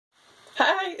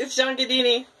it's John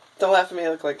Gadini. Don't laugh at me, I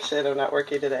look like shit, I'm not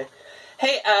working today.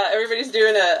 Hey, everybody's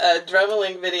doing a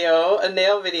Dremeling video, a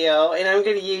nail video, and I'm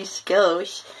going to use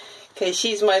Skosh, because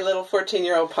she's my little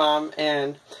 14-year-old pom,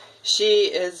 and she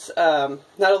is, not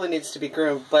only needs to be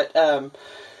groomed, but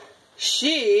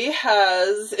she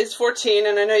is 14,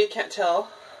 and I know you can't tell.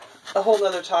 A whole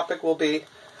nother topic will be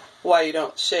why you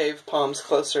don't shave palms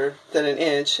closer than an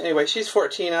inch. Anyway, she's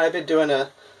 14, and I've been doing a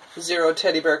 0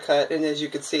 teddy bear cut, and as you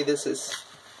can see, this is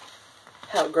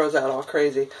how it grows out all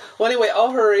crazy. Well, anyway,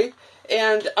 I'll hurry.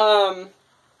 And I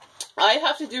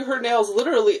have to do her nails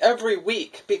literally every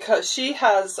week because she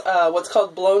has what's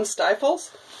called blown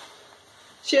stifles.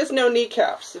 She has no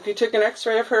kneecaps. If you took an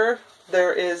x-ray of her,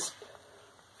 the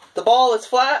ball is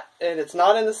flat and it's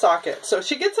not in the socket. So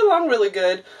she gets along really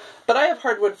good, but I have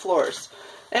hardwood floors.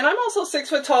 And I'm also 6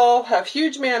 foot tall, have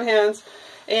huge man hands,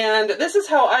 and this is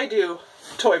how I do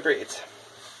toy breeds.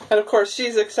 And of course,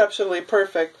 she's exceptionally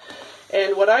perfect.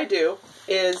 And what I do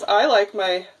is I like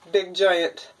my big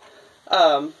giant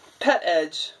pet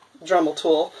edge Dremel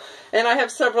tool, and I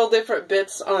have several different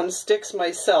bits on sticks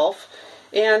myself.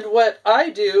 And what I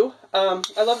do,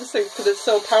 I love this thing because it's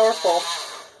so powerful,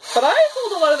 but I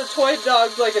hold a lot of the toy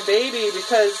dogs like a baby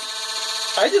because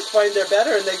I just find they're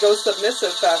better and they go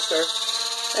submissive faster.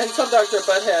 And some dogs are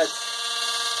butt heads.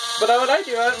 But what I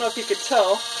do, I don't know if you could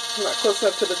tell, I'm not close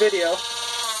enough to the video,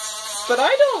 but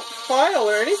I don't file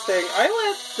or anything. I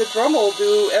let the Dremel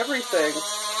do everything.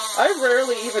 I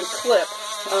rarely even clip,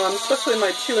 especially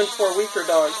my 2 and 4 weeker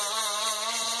dogs.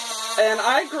 And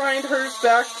I grind hers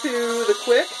back to the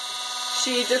quick.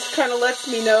 She just kind of lets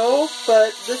me know,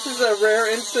 but this is a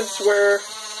rare instance where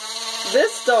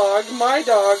this dog, my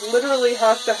dog, literally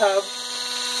has to have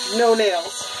no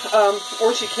nails,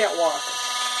 or she can't walk.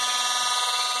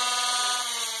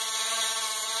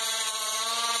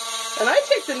 And I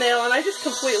take the nail and I just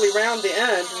completely round the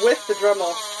end with the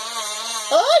Dremel.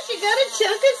 Oh, she got a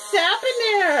chunk of sap in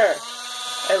there!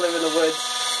 I live in the woods.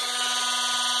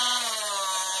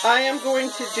 I am going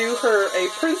to do her a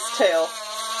prince tail.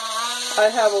 I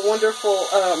have a wonderful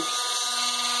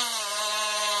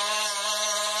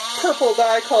purple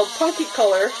dye called Punky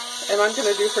Color, and I'm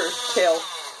going to do her tail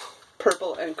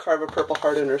purple and carve a purple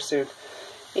heart in her soon.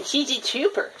 And she's a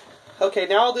trooper. Okay,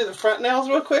 now I'll do the front nails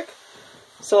real quick,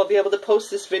 so I'll be able to post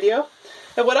this video.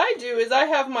 And what I do is I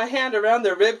have my hand around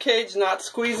the rib cage, not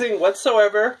squeezing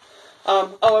whatsoever.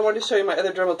 Oh, I wanted to show you my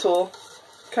other Dremel tool.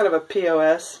 Kind of a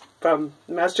POS from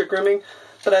Master Grooming,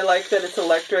 but I like that it's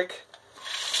electric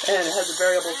and it has a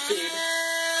variable speed.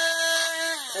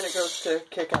 And it goes to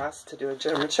kick ass to do a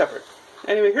German Shepherd.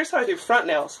 Anyway, here's how I do front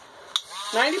nails.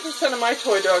 90% of my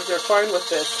toy dogs are fine with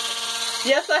this.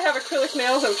 Yes, I have acrylic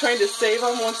nails. I'm trying to save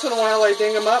them. Once in a while I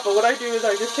ding them up, but what I do is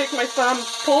I just take my thumb,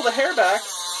 pull the hair back,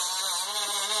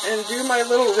 and do my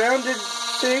little rounded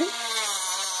thing.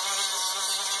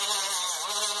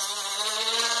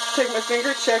 Take my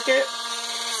finger, check it.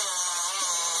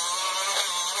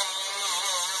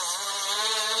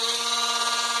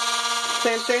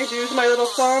 Same thing, use my little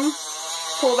thumb,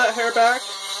 pull that hair back.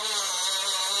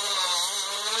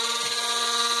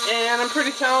 And I'm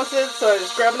pretty talented, so I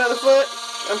just grab another foot.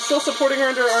 I'm still supporting her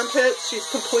under her armpits. She's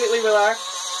completely relaxed.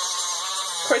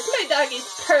 Of course, my dog is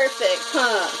perfect,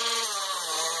 huh?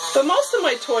 But most of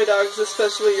my toy dogs,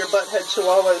 especially your butthead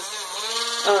chihuahuas,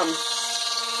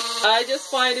 I just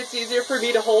find it's easier for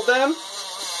me to hold them.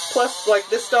 Plus, like,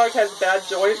 this dog has bad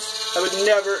joints. I would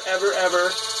never, ever, ever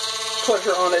put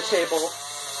her on a table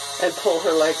and pull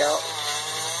her leg out.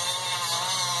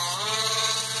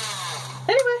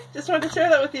 Anyway, just wanted to share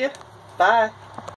that with you. Bye.